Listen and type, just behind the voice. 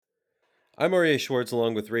I'm Aria Schwartz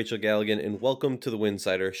along with Rachel Galligan, and welcome to the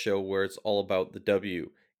Winsider Show where it's all about the W.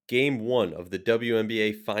 Game 1 of the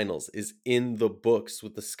WNBA Finals is in the books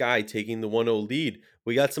with the Sky taking the 1-0 lead.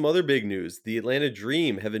 We got some other big news. The Atlanta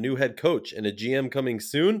Dream have a new head coach and a GM coming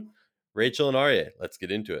soon. Rachel and Aria, let's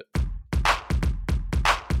get into it.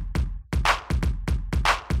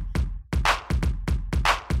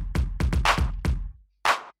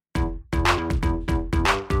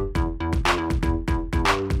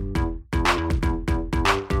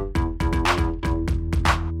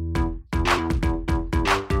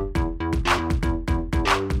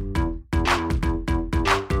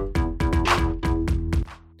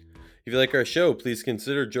 If you like our show, please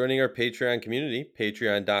consider joining our Patreon community,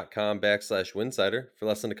 patreon.com/Winsider. For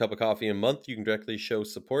less than a cup of coffee a month, you can directly show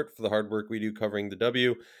support for the hard work we do covering the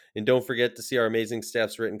W. And don't forget to see our amazing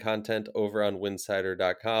staff's written content over on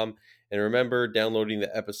winsider.com. And remember, downloading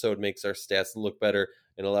the episode makes our stats look better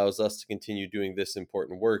and allows us to continue doing this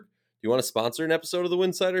important work. Do you want to sponsor an episode of the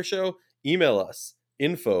Winsider Show? Email us,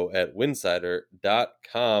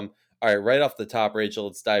 info@winsider.com. All right, right off the top, Rachel,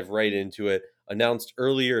 let's dive right into it. Announced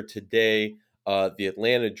earlier today, the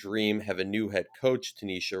Atlanta Dream have a new head coach,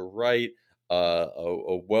 Tanisha Wright,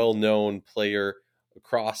 a well-known player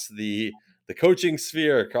across the coaching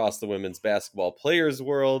sphere, across the women's basketball players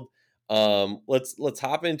world. Let's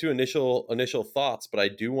hop into initial thoughts, but I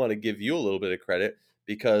do want to give you a little bit of credit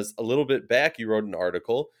because a little bit back you wrote an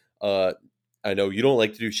article. I know you don't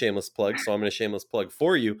like to do shameless plugs, so I'm going to shameless plug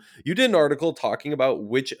for you. You did an article talking about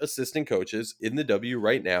which assistant coaches in the W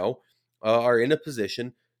right now are in a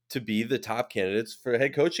position to be the top candidates for a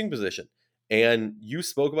head coaching position. And you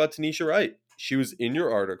spoke about Tanisha Wright. She was in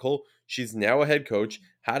your article. She's now a head coach.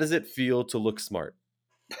 How does it feel to look smart?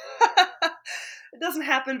 It doesn't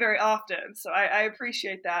happen very often, so I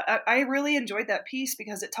appreciate that. I really enjoyed that piece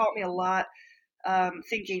because it taught me a lot,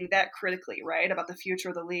 thinking that critically, right, about the future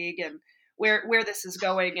of the league and where this is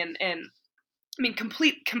going. And I mean,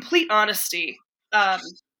 complete honesty,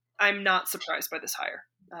 I'm not surprised by this hire.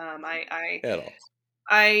 At all.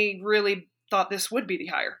 I really thought this would be the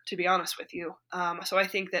hire, to be honest with you. So I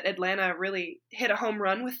think that Atlanta really hit a home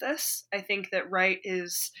run with this. I think that Wright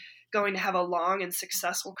is going to have a long and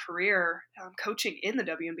successful career coaching in the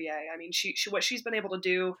WNBA. I mean, she what she's been able to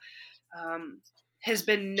do has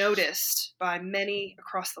been noticed by many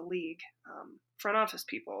across the league, front office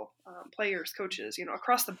people, players, coaches,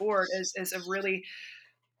 across the board as a really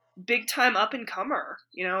big time up and comer,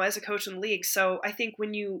 as a coach in the league. So I think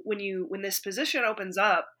when this position opens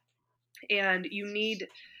up and you need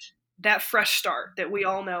that fresh start that we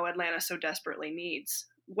all know Atlanta so desperately needs,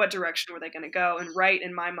 what direction were they going to go? And Wright,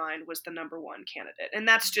 in my mind, was the number one candidate. And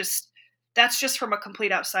that's just from a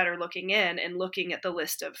complete outsider looking in and looking at the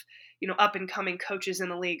list of, up and coming coaches in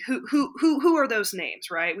the league. Who are those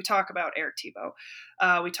names, right? We talk about Eric Tebow.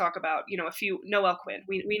 We talk about, a few, Noelle Quinn.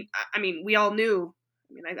 We all knew.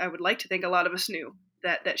 I would like to think a lot of us knew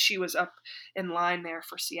that she was up in line there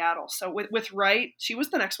for Seattle. So with Wright, she was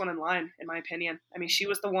the next one in line, in my opinion. I mean, she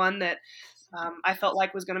was the one that I felt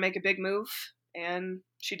like was going to make a big move, and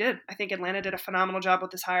she did. I think Atlanta did a phenomenal job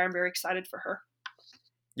with this hire. I'm very excited for her.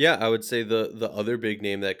 Yeah, I would say the other big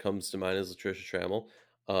name that comes to mind is Latricia Trammell,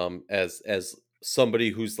 as somebody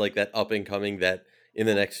who's like that up and coming that in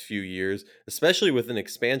the next few years, especially with an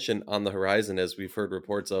expansion on the horizon, as we've heard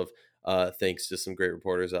reports of, thanks to some great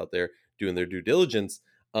reporters out there doing their due diligence.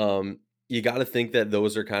 You got to think that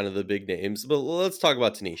those are kind of the big names. But let's talk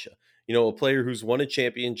about Tanisha. A player who's won a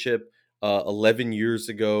championship 11 years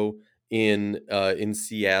ago in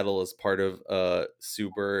Seattle as part of Sue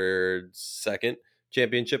Bird's second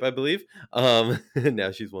championship, I believe.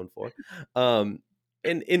 Now she's won 4. And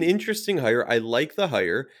an interesting hire. I like the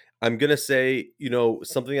hire. I'm gonna say,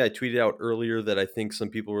 something I tweeted out earlier that I think some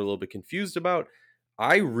people were a little bit confused about.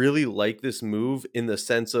 I really like this move in the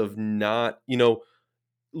sense of not,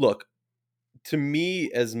 look, to me,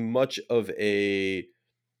 as much of a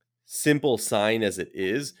simple sign as it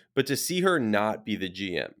is, but to see her not be the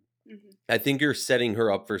GM, I think you're setting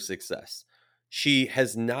her up for success. She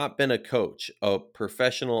has not been a coach, a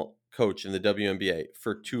professional coach in the WNBA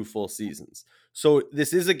for 2 full seasons. So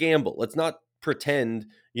this is a gamble. Let's not pretend,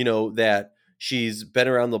 that she's been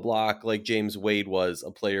around the block like James Wade was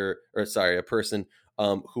a person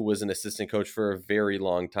who was an assistant coach for a very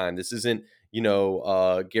long time. This isn't,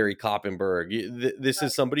 Gary Kloppenberg. This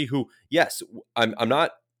is somebody who, yes, I'm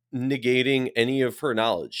not negating any of her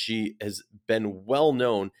knowledge. She has been well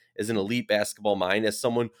known as an elite basketball mind, as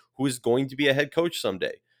someone who is going to be a head coach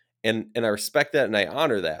someday. And I respect that and I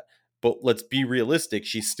honor that. But let's be realistic.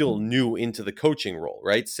 She's still new into the coaching role,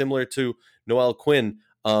 right? Similar to Noelle Quinn.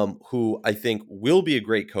 who I think will be a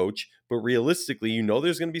great coach. But realistically,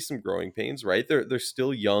 there's going to be some growing pains, right? They're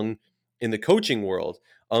still young in the coaching world.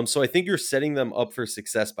 So I think you're setting them up for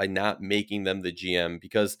success by not making them the GM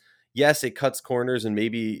because yes, it cuts corners and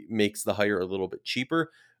maybe makes the hire a little bit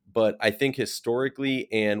cheaper. But I think historically,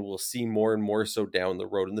 and we'll see more and more so down the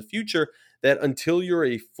road in the future, that until you're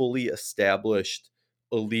a fully established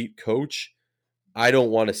elite coach, I don't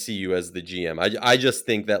want to see you as the GM. I just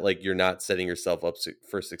think that like you're not setting yourself up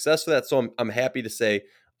for success for that. So I'm happy to say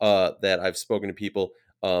that I've spoken to people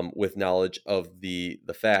with knowledge of the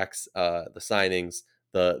facts, the signings,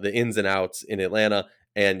 the ins and outs in Atlanta,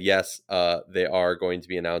 and yes, they are going to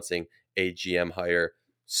be announcing a GM hire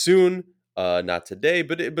soon. Not today,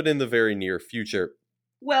 but in the very near future.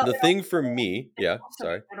 Well, The thing for me, yeah,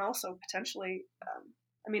 sorry. and also potentially,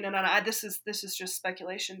 I mean, and this is just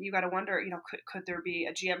speculation. You got to wonder, could there be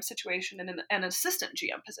a GM situation and an assistant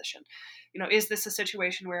GM position? Is this a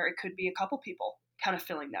situation where it could be a couple people kind of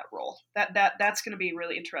filling that role? That's going to be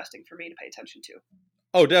really interesting for me to pay attention to.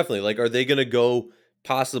 Oh, definitely. Like, are they going to go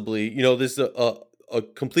possibly? This is a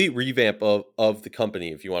complete revamp of the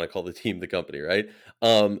company, if you want to call the team the company, right?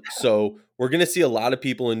 So we're going to see a lot of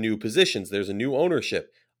people in new positions. There's a new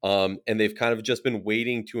ownership, and they've kind of just been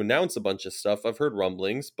waiting to announce a bunch of stuff. I've heard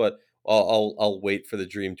rumblings, but I'll wait for the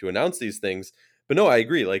dream to announce these things. But no, I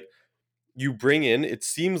agree. Like, you bring in, it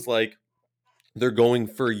seems like they're going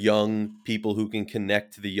for young people who can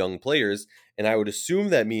connect to the young players, and I would assume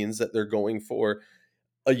that means that they're going for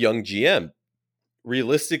a young GM.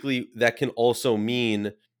 Realistically, that can also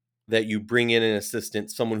mean that you bring in an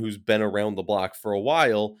assistant, someone who's been around the block for a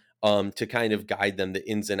while, to kind of guide them the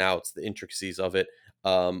ins and outs, the intricacies of it,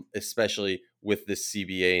 especially with this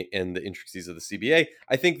CBA and the intricacies of the CBA.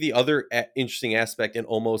 I think the other interesting aspect, and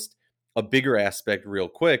almost a bigger aspect, real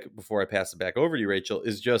quick, before I pass it back over to you, Rachel,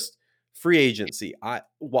 is just free agency.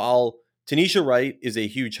 While Tanisha Wright is a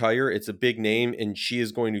huge hire, it's a big name, and she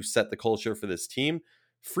is going to set the culture for this team.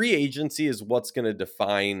 Free agency is what's going to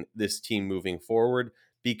define this team moving forward,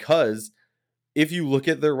 because if you look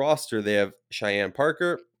at their roster, they have Cheyenne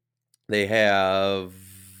Parker, they have,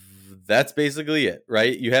 that's basically it,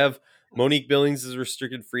 right? You have Monique Billings as a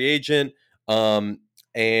restricted free agent,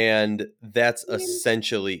 and that's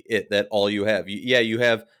essentially it. That all you have. You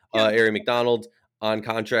have Ari McDonald on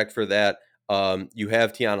contract for that. You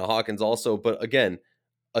have Tiana Hawkins also, but again,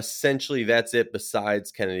 essentially that's it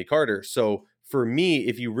besides Kennedy Carter. So for me,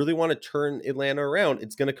 if you really want to turn Atlanta around,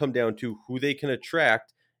 it's going to come down to who they can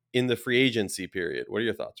attract in the free agency period. What are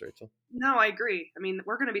your thoughts, Rachel? No, I agree. I mean,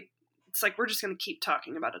 it's like we're just going to keep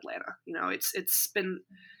talking about Atlanta. It's been,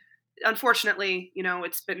 unfortunately,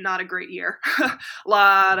 it's been not a great year. a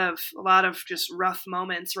lot of just rough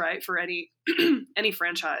moments, right, for any any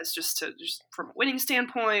franchise, just from a winning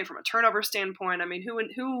standpoint, from a turnover standpoint. I mean,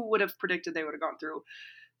 who would have predicted they would have gone through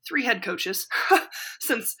 3 head coaches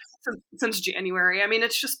since January? I mean,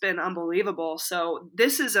 it's just been unbelievable. So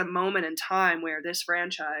this is a moment in time where this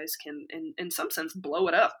franchise can, in some sense, blow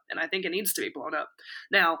it up, and I think it needs to be blown up.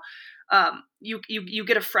 Now, you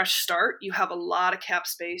get a fresh start. You have a lot of cap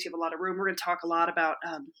space. You have a lot of room. We're going to talk a lot about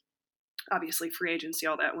obviously free agency,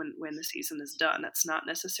 all that when the season is done. That's not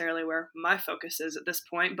necessarily where my focus is at this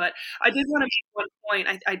point. But I did want to make one point.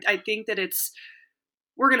 I think that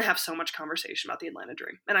we're going to have so much conversation about the Atlanta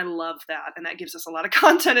Dream. And I love that. And that gives us a lot of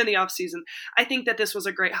content in the offseason. I think that this was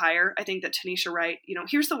a great hire. I think that Tanisha Wright,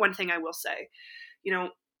 here's the one thing I will say,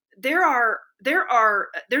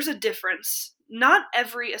 there's a difference. Not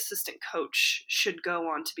every assistant coach should go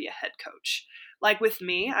on to be a head coach. Like with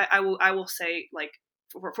me, I will say, like,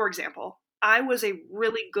 for example, I was a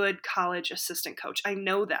really good college assistant coach. I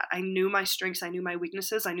know that. I knew my strengths. I knew my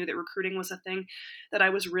weaknesses. I knew that recruiting was a thing that I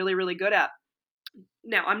was really, really good at.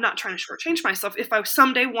 Now, I'm not trying to shortchange myself. If I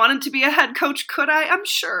someday wanted to be a head coach, could I? I'm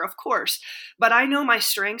sure, of course. But I know my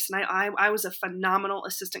strengths, and I was a phenomenal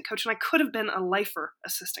assistant coach, and I could have been a lifer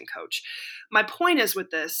assistant coach. My point is with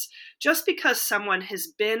this, just because someone has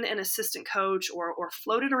been an assistant coach or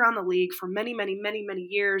floated around the league for many, many, many, many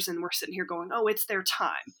years, and we're sitting here going, oh, it's their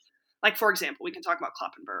time. Like, for example, we can talk about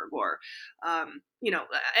Kloppenberg or,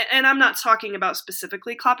 and I'm not talking about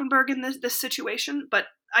specifically Kloppenberg in this situation, but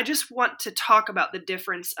I just want to talk about the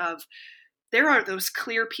difference of there are those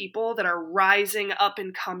clear people that are rising up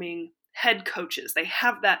and coming head coaches. They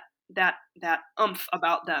have that oomph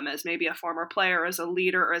about them as maybe a former player, as a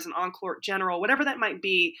leader, or as an on-court general, whatever that might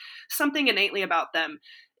be. Something innately about them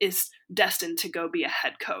is destined to go be a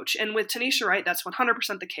head coach. And with Tanisha Wright, that's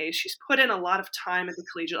 100% the case. She's put in a lot of time at the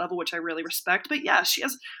collegiate level, which I really respect. But yeah,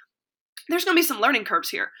 there's going to be some learning curves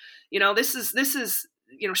here. This is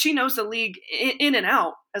she knows the league in and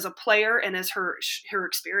out as a player and as her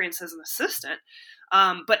experience as an assistant.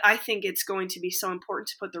 But I think it's going to be so important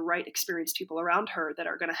to put the right experienced people around her that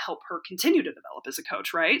are going to help her continue to develop as a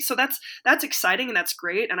coach, right? So that's exciting and that's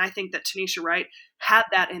great. And I think that Tanisha Wright had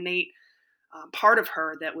that innate part of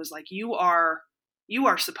her that was like, you are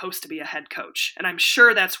supposed to be a head coach, and I'm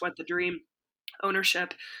sure that's what the Dream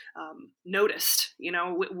ownership noticed,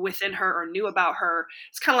 within her or knew about her.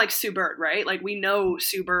 It's kind of like Sue Bird, right? Like we know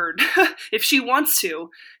Sue Bird, if she wants to,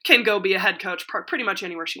 can go be a head coach pretty much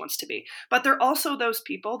anywhere she wants to be. But there are also those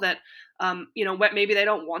people that, maybe they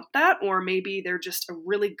don't want that, or maybe they're just a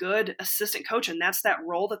really good assistant coach, and that's that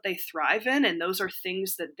role that they thrive in. And those are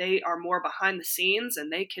things that they are more behind the scenes,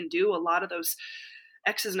 and they can do a lot of those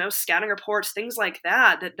X's and O's, scouting reports, things like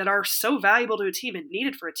that are so valuable to a team and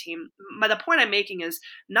needed for a team. The point I'm making is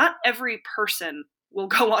not every person will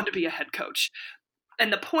go on to be a head coach.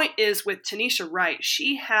 And the point is with Tanisha Wright,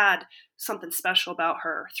 she had something special about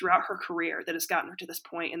her throughout her career that has gotten her to this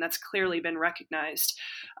point, and that's clearly been recognized.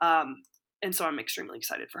 And so I'm extremely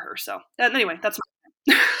excited for her. So anyway, that's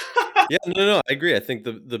my Yeah, no, I agree. I think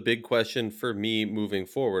the big question for me moving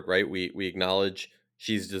forward, right? We acknowledge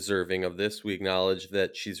she's deserving of this. We acknowledge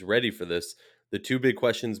that she's ready for this. The two big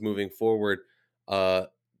questions moving forward, uh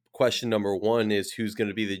question number one is who's going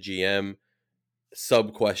to be the GM.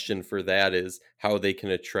 Sub question for that is how they can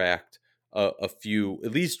attract a few,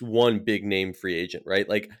 at least one big name free agent, right?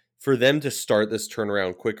 Like for them to start this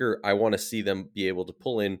turnaround quicker, I want to see them be able to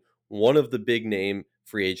pull in one of the big name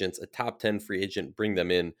free agents, a top 10 free agent, bring them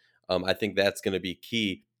in. I think that's going to be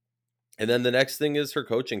key. And then the next thing is her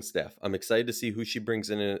coaching staff. I'm excited to see who she brings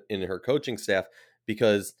in her coaching staff,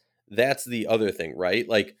 because that's the other thing, right?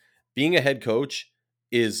 Like being a head coach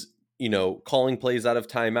is, calling plays out of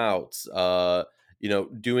timeouts,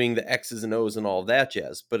 doing the X's and O's and all of that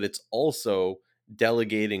jazz, but it's also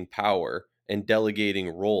delegating power and delegating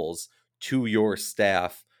roles to your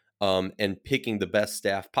staff, and picking the best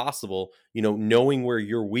staff possible, knowing where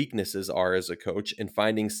your weaknesses are as a coach and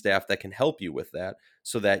finding staff that can help you with that,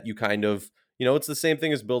 so that you kind of, it's the same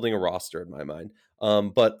thing as building a roster in my mind.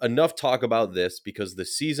 But enough talk about this, because the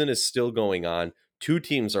season is still going on. Two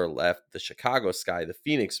teams are left: the Chicago Sky, the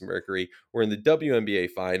Phoenix Mercury. We're in the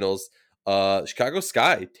WNBA finals. Chicago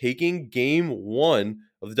Sky taking game one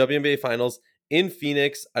of the WNBA finals in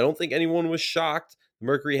Phoenix. I don't think anyone was shocked.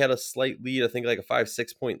 Mercury had a slight lead, I think like a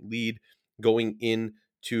 5-6 point lead going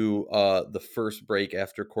into the first break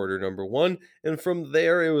after quarter number one. And from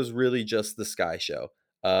there, it was really just the Sky show.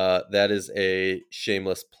 That is a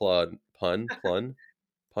shameless plug, plug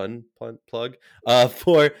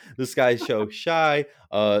for the Sky show Shy,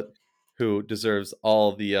 who deserves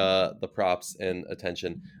all the props and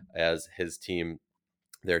attention as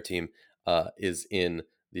their team, is in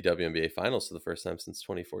the WNBA finals for the first time since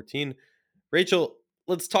 2014. Rachel,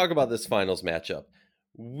 let's talk about this finals matchup.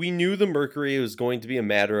 We knew the Mercury was going to be a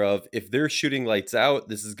matter of, if they're shooting lights out,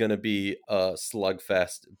 this is going to be a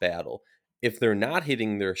slugfest battle. If they're not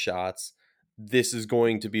hitting their shots, this is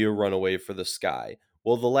going to be a runaway for the Sky.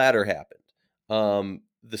 Well, the latter happened.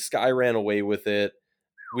 The Sky ran away with it.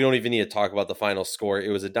 We don't even need to talk about the final score. It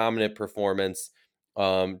was a dominant performance.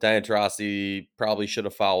 Diana Taurasi probably should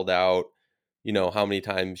have fouled out. How many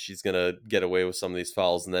times she's going to get away with some of these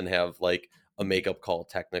fouls and then have like a makeup call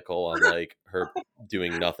technical on like her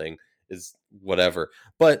doing nothing is whatever.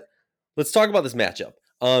 But let's talk about this matchup.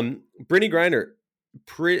 Brittney Griner,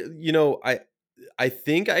 I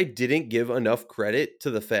think I didn't give enough credit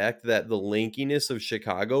to the fact that the lankiness of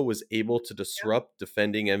Chicago was able to disrupt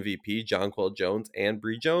defending MVP Jonquel Jones and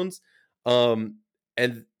Bree Jones. And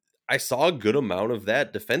I saw a good amount of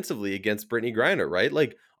that defensively against Brittney Griner, right?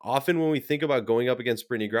 Like often when we think about going up against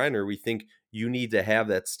Brittney Griner, we think you need to have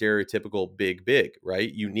that stereotypical big,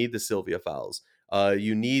 right? You need the Sylvia Fowles.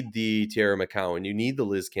 You need the Tierra McCowan. You need the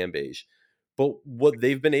Liz Cambage. But what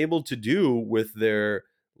they've been able to do with their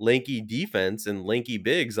lanky defense and lanky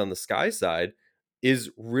bigs on the Sky side is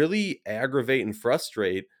really aggravate and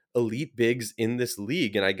frustrate elite bigs in this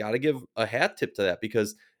league. And I got to give a hat tip to that,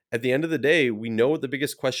 because at the end of the day, we know what the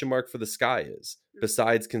biggest question mark for the Sky is,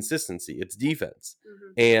 besides consistency. It's defense.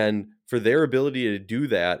 Mm-hmm. And for their ability to do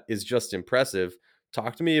that is just impressive.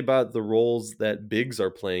 Talk to me about the roles that bigs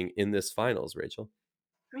are playing in this finals, Rachel.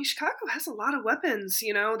 I mean, Chicago has a lot of weapons.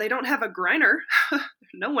 They don't have a Griner.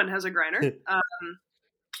 No one has a Griner.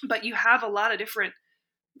 But you have a lot of different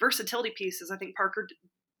versatility pieces. I think Parker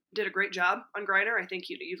did a great job on Griner. I think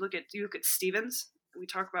you look at Stevens. We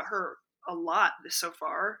talk about her a lot so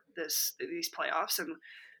far these playoffs, and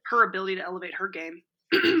her ability to elevate her game.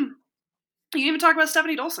 You even talk about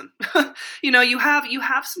Stephanie Dolson. You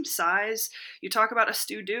have some size. You talk about a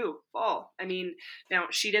Stu Du Fall. I mean, now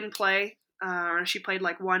she didn't play, or she played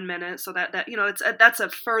like 1 minute, so that's a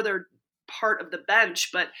further part of the bench.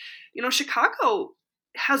 But Chicago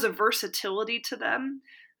has a versatility to them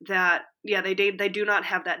that they do not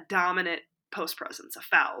have that dominant post presence, a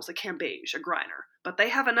Fowles, a Cambage, a Griner, but they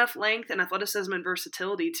have enough length and athleticism and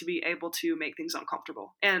versatility to be able to make things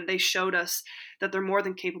uncomfortable. And they showed us that they're more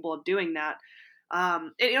than capable of doing that.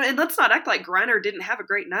 And let's not act like Griner didn't have a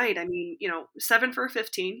great night. I mean, 7 for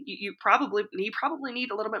 15. You probably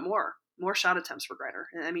need a little bit more shot attempts for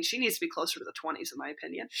Griner. I mean, she needs to be closer to the 20s, in my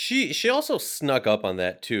opinion. She also snuck up on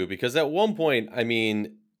that too, because at one point, I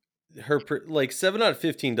mean, like 7 out of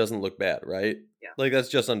 15 doesn't look bad, right? Yeah, Like that's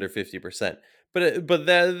just under 50%. But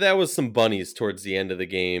that was some bunnies towards the end of the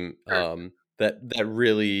game, sure. that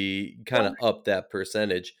really kind Well, of upped that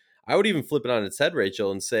percentage. I would even flip it on its head,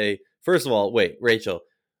 Rachel, and say, first of all, wait, Rachel,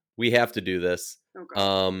 we have to do this. oh god.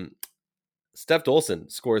 Um, Steph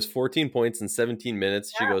Dolson scores 14 points in 17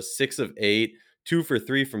 minutes. She Yeah, goes 6 of 8, 2 for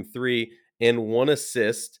 3 from 3, and 1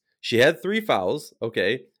 assist. She had 3 fouls,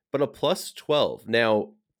 okay, but a plus 12.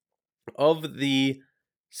 Now, of the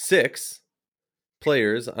 6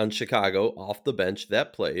 players on Chicago off the bench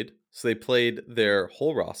that played, so they played their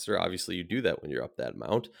whole roster. Obviously, you do that when you're up that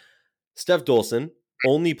amount. Steph Dolson,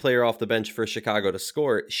 only player off the bench for Chicago to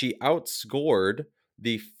score. She outscored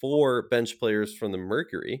the 4 bench players from the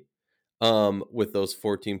Mercury with those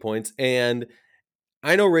 14 points. And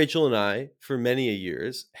I know Rachel and I, for many a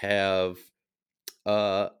years, have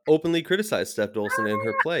openly criticized Steph Dolson and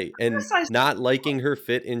her play and criticize not liking her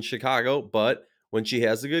fit in Chicago. But when she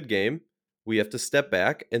has a good game, we have to step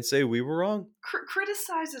back and say we were wrong.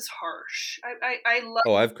 criticize is harsh. I love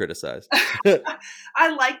Oh, I've criticized.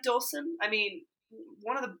 I like Dolson. I mean,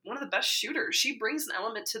 one of the best shooters. She brings an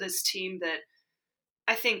element to this team that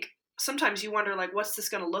I think sometimes you wonder, like, what's this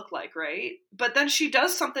going to look like, right? But then she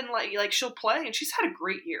does something like she'll play, and she's had a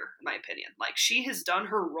great year, in my opinion. Like, she has done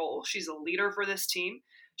her role. She's a leader for this team.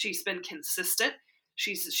 She's been consistent.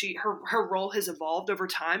 Her role has evolved over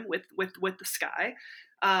time with the Sky.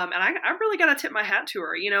 And I really got to tip my hat to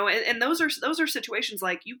her, and those are situations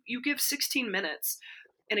like you give 16 minutes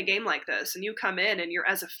in a game like this, and you come in and you're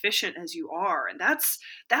as efficient as you are, and that's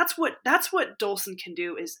what Dolson can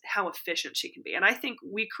do, is how efficient she can be. And I think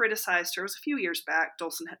we criticized her, it was a few years back.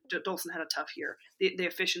 Dolson had a tough year. The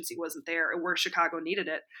efficiency wasn't there where Chicago needed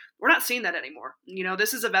it. We're not seeing that anymore.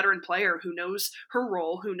 This is a veteran player who knows her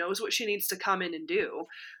role, who knows what she needs to come in and do.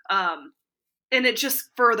 And it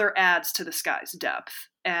just further adds to the Sky's depth.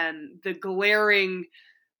 And the glaring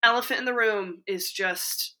elephant in the room is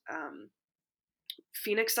just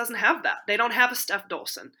Phoenix doesn't have that. They don't have a Steph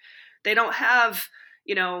Dolson. They don't have,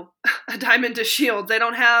 a Diamond DeShields. They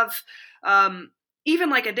don't have even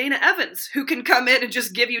like a Dana Evans who can come in and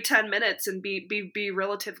just give you 10 minutes and be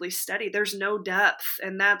relatively steady. There's no depth.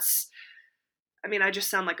 And I just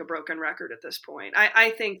sound like a broken record at this point. I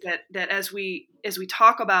think that as we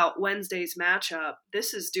talk about Wednesday's matchup,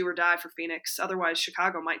 this is do or die for Phoenix. Otherwise,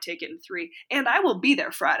 Chicago might take it in 3. And I will be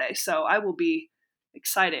there Friday, so I will be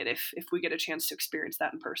excited if we get a chance to experience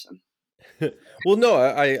that in person. Well, no,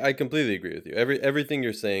 I completely agree with you. Everything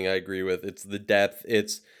you're saying, I agree with. It's the depth.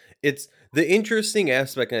 It's the interesting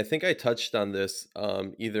aspect, and I think I touched on this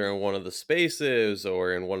either in one of the spaces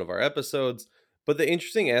or in one of our episodes. But the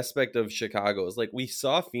interesting aspect of Chicago is like we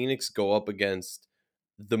saw Phoenix go up against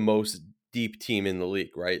the most deep team in the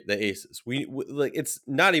league, right? The Aces. We like it's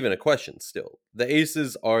not even a question. Still, the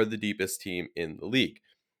Aces are the deepest team in the league.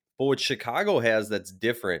 But what Chicago has that's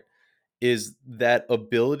different is that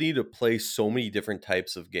ability to play so many different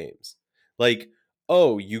types of games. Like,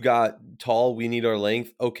 oh, you got tall, we need our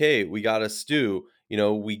length. Okay, we got a Stu.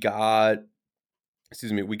 We got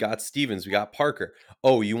Stevens, we got Parker.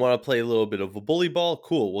 Oh, you want to play a little bit of a bully ball?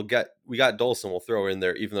 Cool. We got Dolson. We'll throw her in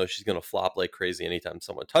there, even though she's gonna flop like crazy anytime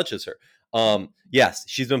someone touches her. Yes,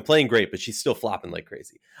 she's been playing great, but she's still flopping like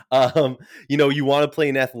crazy. You want to play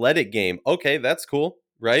an athletic game? Okay, that's cool,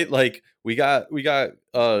 right? Like we got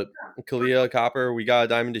Kalia Copper, we got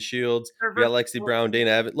Diamond DeShields, we got Lexi Brown,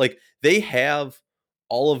 Dana Evans. Like they have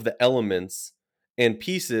all of the elements and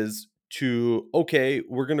pieces to, okay,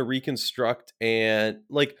 we're going to reconstruct, and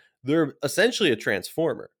like they're essentially a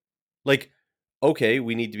transformer. Like, okay,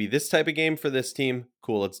 we need to be this type of game for this team.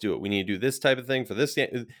 Cool, let's do it. We need to do this type of thing for this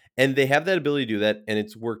game. And they have that ability to do that, and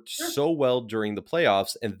it's worked so well during the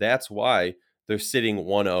playoffs, and that's why they're sitting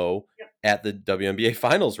 1-0 at the WNBA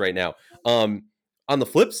finals right now. On the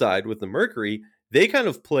flip side with the Mercury, they kind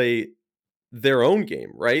of play their own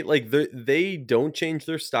game, right? Like they don't change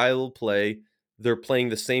their style of play. they're playing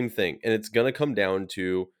the same thing. And it's going to come down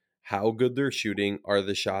to how good they're shooting. Are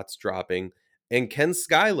the shots dropping? And can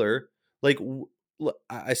Skylar, like,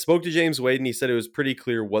 I spoke to James Wade and he said it was pretty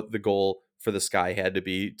clear what the goal for the Sky had to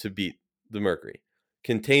be to beat the Mercury.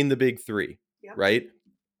 Contain the big three, Yep. right?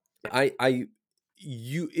 Yep.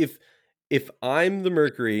 If I'm the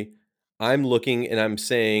Mercury, I'm looking and I'm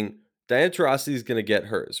saying Diana Taurasi is going to get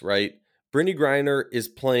hers, right? Brittany Griner is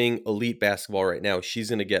playing elite basketball right now. She's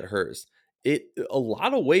going to get hers. A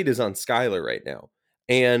lot of weight is on Skylar right now.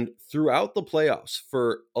 And throughout the playoffs,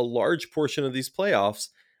 for a large portion of these playoffs,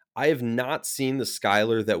 I have not seen the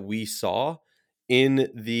Skylar that we saw in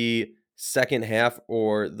the second half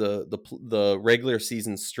or the regular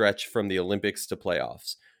season stretch from the Olympics to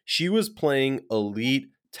playoffs. She was playing elite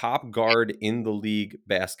top guard in the league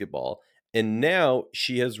basketball. And now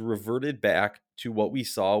she has reverted back to what we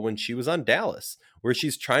saw when she was on Dallas, where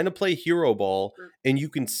she's trying to play hero ball and you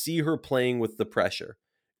can see her playing with the pressure.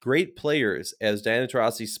 Great players, as Diana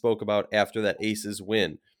Taurasi spoke about after that Aces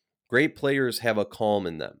win, great players have a calm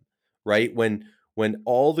in them, right? When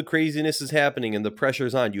all the craziness is happening and the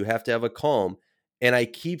pressure's on, you have to have a calm. And I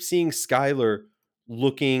keep seeing Skylar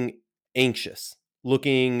looking anxious,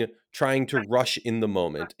 trying to rush in the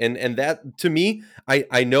moment. And that, to me,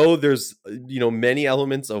 I know there's many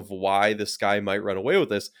elements of why the Sky might run away with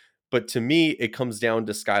this, but to me it comes down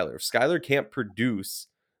to Skylar. If Skylar can't produce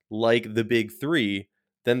like the big three,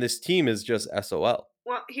 then this team is just SOL.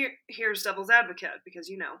 Well, here's devil's advocate, because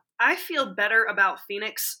I feel better about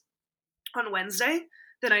Phoenix on Wednesday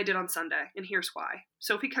than I did on Sunday, and here's why.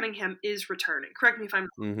 Sophie Cunningham is returning. Correct me if I'm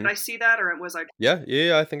wrong. Did I see that, or was I? Yeah,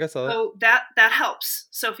 I think I saw that. So that helps.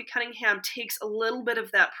 Sophie Cunningham takes a little bit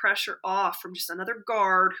of that pressure off from just another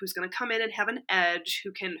guard who's going to come in and have an edge.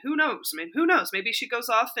 Who knows? I mean, who knows? Maybe she goes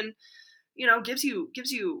off and gives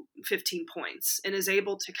you 15 points and is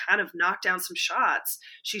able to kind of knock down some shots.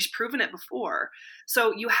 She's proven it before.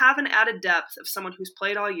 So you have an added depth of someone who's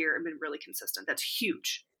played all year and been really consistent. That's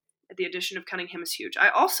huge. The addition of Cunningham is huge. I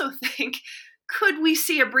also think, could we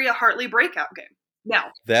see a Bria Hartley breakout game? Now.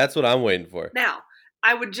 That's what I'm waiting for. Now,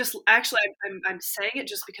 I would just actually, I'm saying it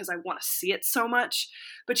just because I want to see it so much.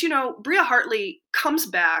 But Bria Hartley comes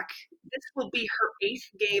back. This will be her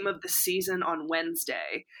 8th game of the season on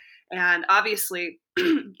Wednesday. And obviously,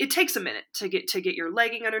 it takes a minute to get your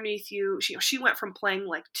legging underneath you. She went from playing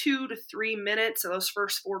like 2 to 3 minutes of those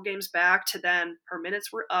first 4 games back to then her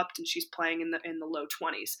minutes were upped and she's playing in the low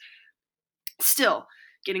 20s. Still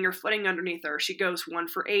getting her footing underneath her. She goes 1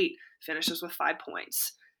 for 8, finishes with 5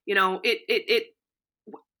 points.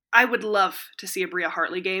 I would love to see a Bria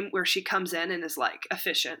Hartley game where she comes in and is like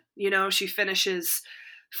efficient. She finishes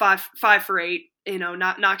 5 for 8.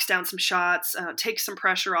 Knocks down some shots, takes some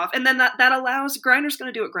pressure off, and then that allows Griner's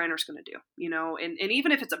going to do what Griner's going to do. And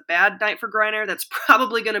even if it's a bad night for Griner, that's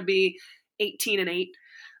probably going to be 18-8.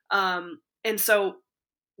 And so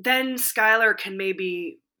then Skylar can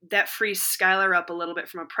maybe. That frees Skylar up a little bit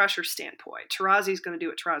from a pressure standpoint. Taurazi's going to do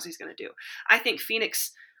what Taurazi's going to do. I think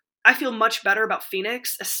Phoenix, I feel much better about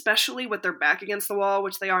Phoenix, especially with their back against the wall,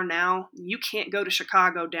 which they are now. You can't go to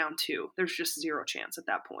Chicago down 2. There's just zero chance at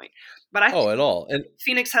that point. But I think at all. And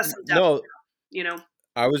Phoenix has some depth.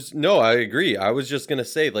 I agree. I was just going to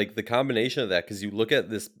say, like, the combination of that, because you look at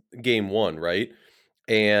this game 1, right?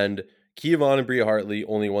 And Kia Vaughn and Bria Hartley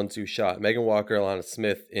only 1-2 shot. Megan Walker, Alana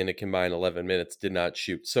Smith in a combined 11 minutes did not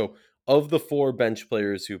shoot. So of the 4 bench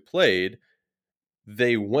players who played,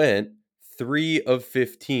 they went 3 of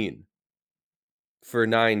 15 for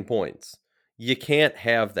 9 points. You can't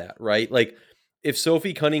have that, right? Like, if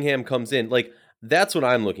Sophie Cunningham comes in, like, that's what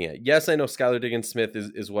I'm looking at. Yes, I know Skylar Diggins-Smith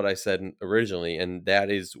is what I said originally, and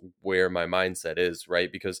that is where my mindset is,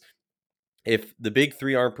 right? Because if the big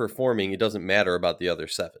 3 aren't performing, it doesn't matter about the other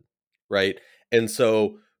 7, right? And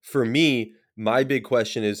so for me, my big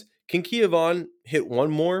question is, can Kia Vaughn hit one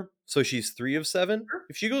more so she's 3 of 7?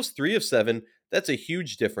 If she goes 3 of 7, that's a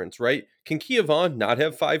huge difference, right? Can Kia Vaughn not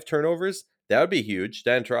have 5 turnovers? That would be huge.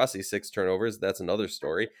 Diana Taurasi, 6 turnovers. That's another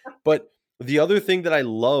story. But the other thing that I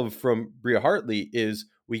love from Bria Hartley is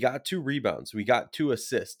we got 2 rebounds. We got 2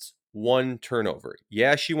 assists, 1 turnover.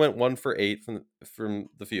 Yeah, she went 1 for 8 from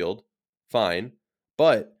the field. Fine.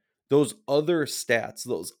 But those other stats,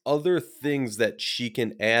 those other things that she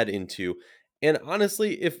can add into. And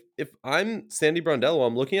honestly, if I'm Sandy Brondello,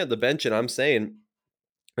 I'm looking at the bench and I'm saying,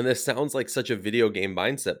 and this sounds like such a video game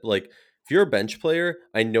mindset, but like, if you're a bench player,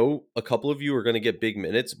 I know a couple of you are going to get big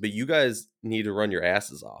minutes, but you guys need to run your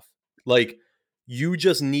asses off. Like, you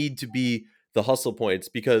just need to be the hustle points,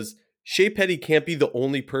 because Shea Petty can't be the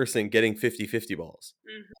only person getting 50-50 balls.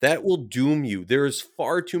 Mm-hmm. That will doom you. There's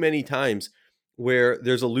far too many times where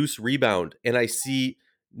there's a loose rebound and I see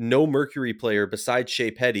no Mercury player besides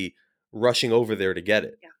Shea Petty rushing over there to get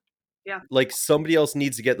it. Yeah. Yeah. Like somebody else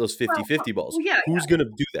needs to get those Well, 50-50 balls. well, yeah, Who's going to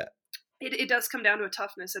do that? it does come down to a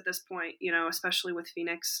toughness at this point, especially with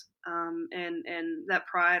Phoenix, and that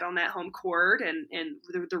pride on that home court, and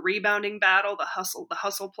the rebounding battle, the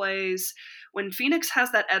hustle plays. When Phoenix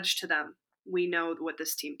has that edge to them, we know what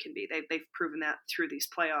this team can be. They've proven that through these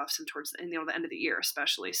playoffs and towards the end of the year,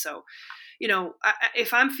 especially. So,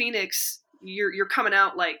 if I'm Phoenix, you're coming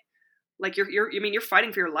out like you're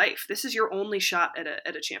fighting for your life. This is your only shot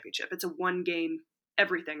at a championship. It's a one game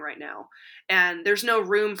everything right now. And there's no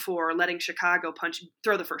room for letting Chicago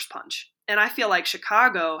throw the first punch. And I feel like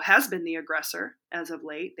Chicago has been the aggressor as of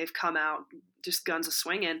late. They've come out just guns a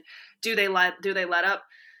swinging. Do they let up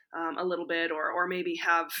a little bit, or maybe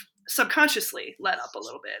have subconsciously let up a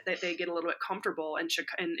little bit? They get a little bit comfortable, and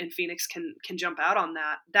Phoenix can jump out on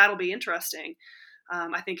that. That'll be interesting.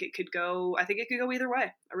 I think it could go. I think it could go either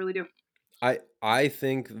way. I really do. I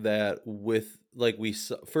think that with like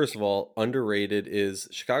first of all, underrated is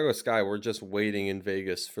Chicago Sky. We're just waiting in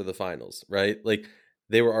Vegas for the finals, right? Like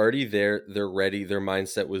they were already there, they're ready, their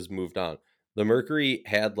mindset was moved on. The Mercury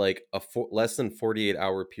had like less than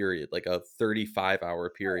 48-hour period, like a 35-hour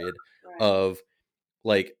period Right. of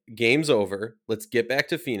like game's over, let's get back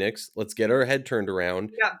to Phoenix, let's get our head turned around,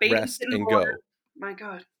 We got babies rest in the and water. go, My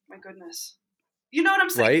God, my goodness. You know what I'm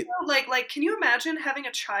saying? right? Like, can you imagine having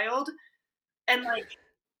a child and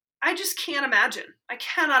I just can't imagine. I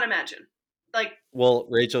cannot imagine. Like, Well,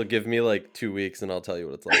 Rachel, give me like 2 weeks and I'll tell you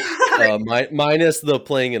what it's like. right, Minus the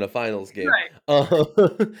playing in a finals game. Uh,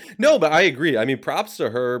 no, but I agree. I mean, props to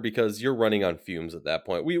her because you're running on fumes at that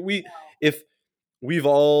point. If we've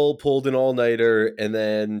all pulled an all nighter and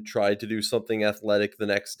then tried to do something athletic the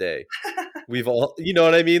next day. We've all, you know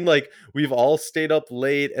what I mean? Like we've all stayed up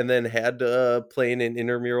late and then had to play in an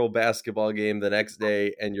intramural basketball game the next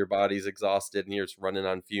day, and your body's exhausted and you're just running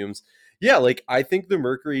on fumes. Yeah, like I think the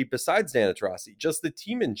Mercury, besides Danica Taurasi, just the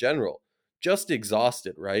team in general, just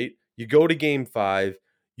exhausted. Right? You go to Game 5,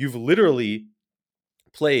 you've literally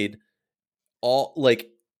played all like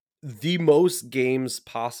the most games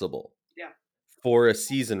possible yeah, for a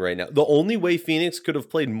season right now. The only way Phoenix could have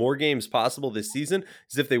played more games possible this season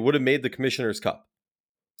is if they would have made the Commissioner's Cup.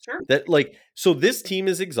 sure. That like so this team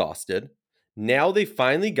is exhausted. Now they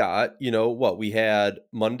finally got, what we had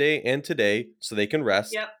Monday and today so they can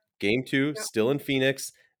rest. Yep, Game 2 yep, still in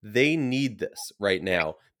Phoenix. They need this right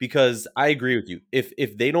now because I agree with you.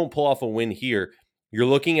 If they don't pull off a win here, you're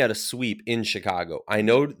looking at a sweep in Chicago. I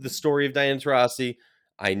know the story of Danica Taurasi.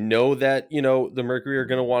 I know that, the Mercury are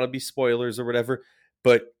going to want to be spoilers or whatever,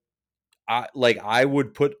 but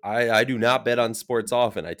I do not bet on sports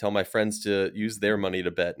often. I tell my friends to use their money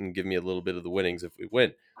to bet and give me a little bit of the winnings if we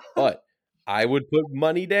win. But I would put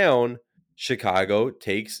money down Chicago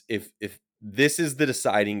takes if this is the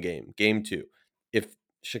deciding game, game 2. If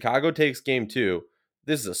Chicago takes game 2,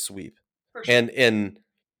 this is a sweep. for sure. And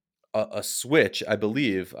a switch, I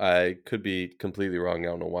believe, I could be completely wrong. I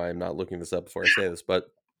don't know why I'm not looking this up before I say this, but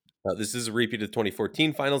this is a repeat of the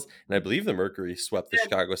 2014 finals, and I believe the Mercury swept the Good,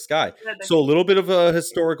 Chicago Sky. good. So a little bit of a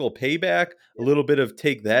historical payback, a little bit of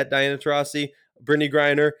take that, Danica Taurasi, Brittney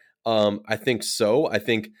Griner. I think so. I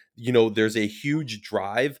think, there's a huge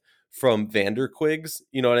drive from Vanderquigs,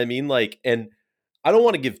 you know what I mean? Like, and I don't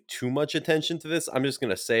want to give too much attention to this. I'm just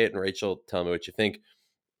going to say it, and Rachel, tell me what you think.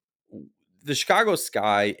 The Chicago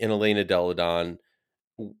Sky and Elena Delle Donne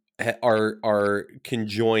are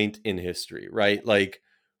conjoined in history, right? Like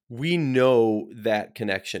we know that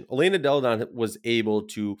connection. Elena Delle Donne was able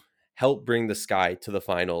to help bring the Sky to the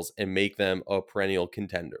finals and make them a perennial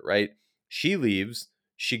contender, right? She leaves,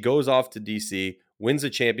 she goes off to DC, wins a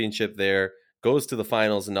championship there, goes to the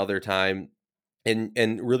finals another time, and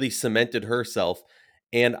really cemented herself.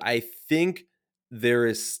 And I think there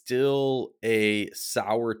is still a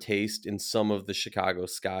sour taste in some of the Chicago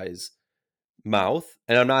Sky's mouth.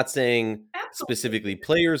 And I'm not saying specifically Absolutely.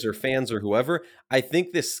 players or fans or whoever. I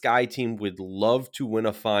think this Sky team would love to win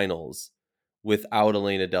a finals without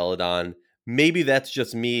Elena Delle Donne. Maybe that's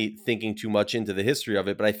just me thinking too much into the history of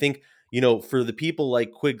it, but I think, for the people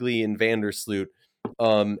like Quigley and Vandersloot,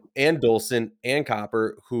 and Dolson and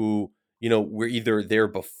Copper, who, were either there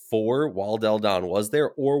before while Delle Donne was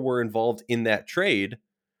there or were involved in that trade,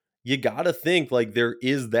 you got to think like there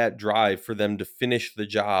is that drive for them to finish the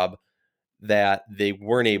job that they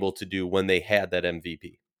weren't able to do when they had that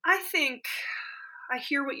MVP. I think I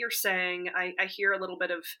hear what you're saying. I hear a little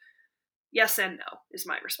bit of yes and no is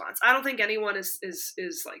my response. I don't think anyone is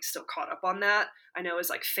like still caught up on that. I know as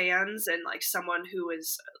like fans and like someone who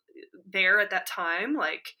is there at that time,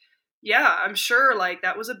 like Yeah, I'm sure, like,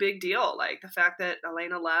 that was a big deal, like, the fact that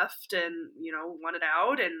Elena left and, wanted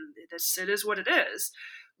out, and it is what it is.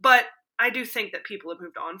 But I do think that people have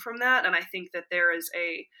moved on from that, and I think that there is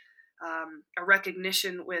a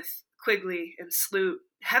recognition with Quigley and Sloot,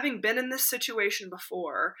 having been in this situation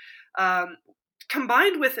before, um,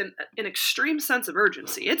 combined with an extreme sense of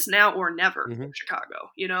urgency. It's now or never in Hmm. Chicago,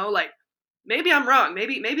 like, maybe I'm wrong.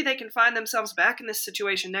 Maybe they can find themselves back in this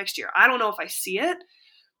situation next year. I don't know if I see it,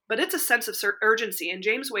 but it's a sense of urgency, and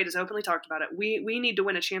James Wade has openly talked about it. We need to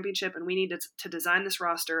win a championship, and we need to design this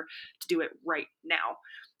roster to do it right now.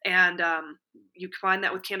 And you combine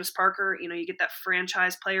that with Candace Parker, you get that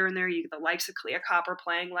franchise player in there. You get the likes of Clea Copper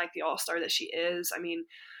playing like the all-star that she is. I mean,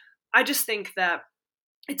 I just think that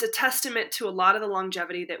it's a testament to a lot of the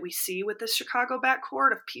longevity that we see with this Chicago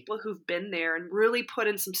backcourt of people who've been there and really put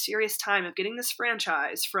in some serious time of getting this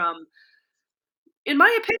franchise from, in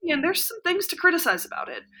my opinion, there's some things to criticize about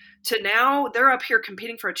it. To now, they're up here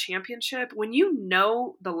competing for a championship when you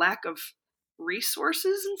know the lack of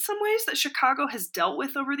resources in some ways that Chicago has dealt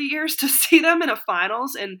with over the years to see them in a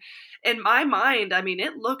finals. And in my mind, I mean,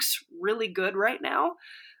 it looks really good right now.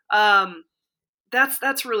 Um,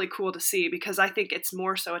 that's really cool to see because I think it's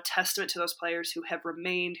more so a testament to those players who have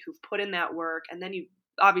remained, who've put in that work, and then you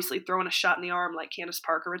obviously throw in a shot in the arm like Candace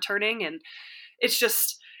Parker returning, and it's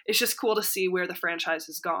just cool to see where the franchise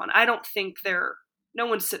has gone. I don't think no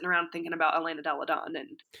one's sitting around thinking about Elena Delle Donne,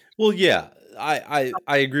 and Well, yeah, I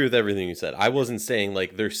agree with everything you said. I wasn't saying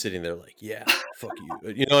like they're sitting there like, yeah, fuck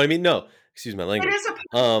you. You know what I mean? No, excuse my it language. is a part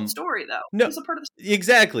of the Um, story, though. It no, is a part of the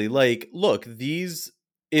exactly. Like, look, these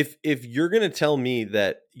if you're gonna tell me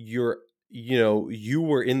that you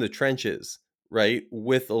were in the trenches, right,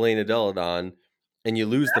 with Elena Deladon and you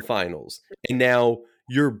lose the finals, and now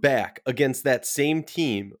you're back against that same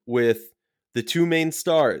team with the two main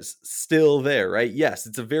stars still there, right? Yes,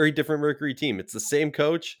 it's a very different Mercury team. It's the same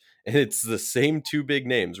coach and it's the same two big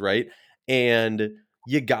names, right? And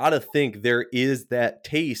you gotta think there is that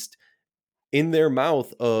taste in their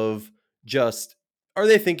mouth of just, are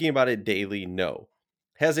they thinking about it daily? No.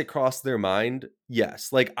 Has it crossed their mind? Yes.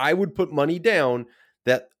 Like I would put money down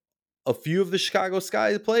that a few of the Chicago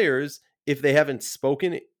Sky players, if they haven't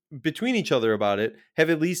spoken between each other about it, have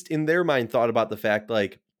at least in their mind thought about the fact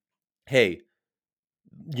like, hey,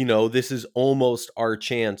 this is almost our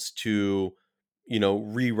chance to,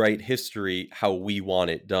 rewrite history how we want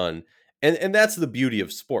it done. And that's the beauty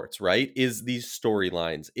of sports, right? Is these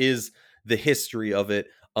storylines, is the history of it,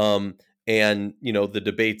 and the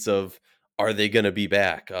debates of, are they going to be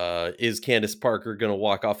back? Is Candace Parker going to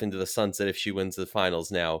walk off into the sunset if she wins the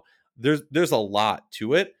finals now? There's a lot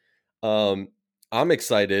to it. Um, I'm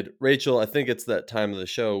excited. Rachel, I think it's that time of the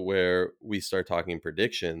show where we start talking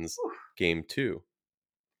predictions. Whew. Game 2.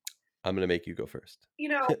 I'm gonna make you go first. You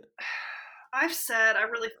know, I've said I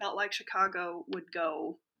really felt like Chicago would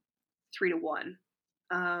go 3-1.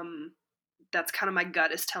 Um, that's kind of my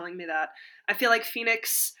gut is telling me that. I feel like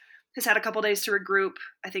Phoenix has had a couple days to regroup.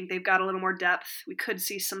 I think they've got a little more depth. We could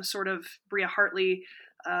see some sort of Bria Hartley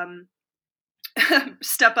um,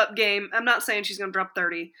 step up game. I'm not saying she's going to drop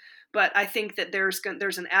 30, but I think that there's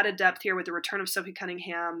an added depth here with the return of Sophie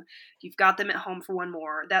Cunningham. You've got them at home for one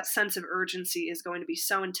more. That sense of urgency is going to be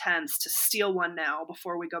so intense to steal one now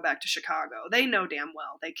before we go back to Chicago. They know damn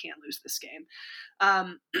well they can't lose this game.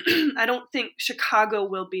 I don't think Chicago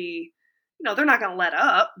will be. They're not going to let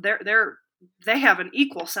up. They have an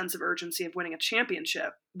equal sense of urgency of winning a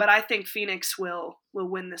championship, but I think Phoenix will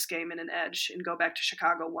win this game in an edge and go back to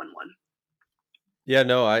Chicago 1-1. Yeah,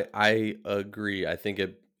 no, I agree. I think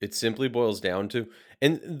it simply boils down to,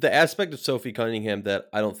 and the aspect of Sophie Cunningham that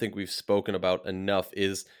I don't think we've spoken about enough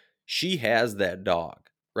is she has that dog,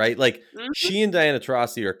 right? Like Mm-hmm. she and Diana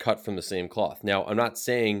Taurasi are cut from the same cloth. Now, I'm not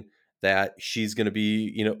saying that she's going to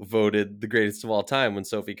be, voted the greatest of all time when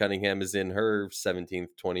Sophie Cunningham is in her 17th,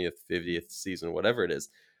 20th, 50th season, whatever it is.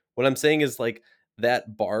 What I'm saying is like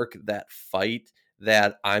that bark, that fight,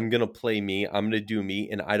 that I'm going to play me, I'm going to do me,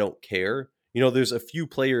 and I don't care. There's a few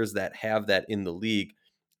players that have that in the league.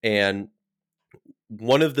 And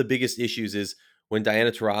one of the biggest issues is when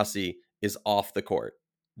Diana Taurasi is off the court.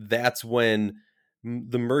 That's when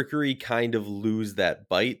the Mercury kind of lose that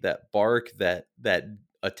bite, that bark, that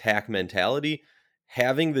attack mentality.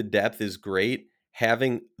 Having the depth is great.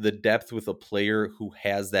 Having the depth with a player who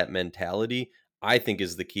has that mentality, I think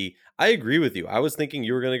is the key. I agree with you. I was thinking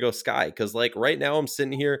you were going to go Sky because like right now I'm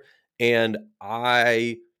sitting here and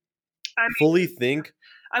I I fully think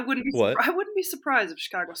I wouldn't be what? I wouldn't be surprised if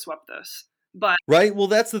Chicago swept this. But Right? Well,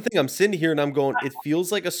 that's the thing. I'm sitting here and I'm going, it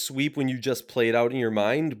feels like a sweep when you just play it out in your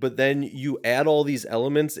mind, but then you add all these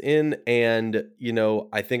elements in and,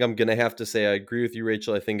 I think I'm going to have to say I agree with you,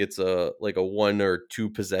 Rachel. I think it's a like a 1 or 2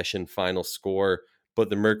 possession final score, but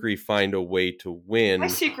the Mercury find a way to I win.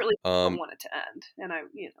 secretly don't Um want it to end, and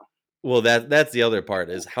well, that's the other part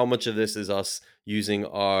is how much of this is us using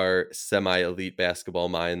our semi-elite basketball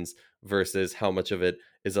minds versus how much of it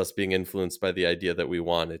is us being influenced by the idea that we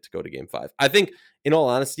want it to go to game 5. I think in all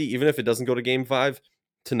honesty, even if it doesn't go to game 5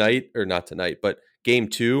 tonight or not tonight, but game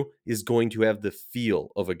 2 is going to have the feel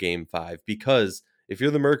of a game 5 because if you're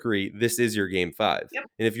the Mercury, this is your game 5. Yep,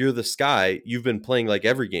 And if you're the Sky, you've been playing like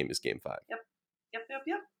every game is game 5. yep, yep, yep,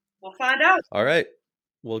 yep. We'll find out. All right.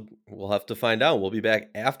 We'll have to find out. We'll be back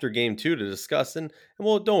after game 2 to discuss and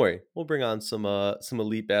well, don't worry. We'll bring on some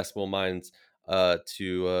elite basketball minds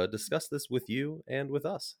to discuss this with you and with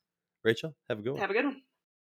us. Rachel, have a good one. Have a good one.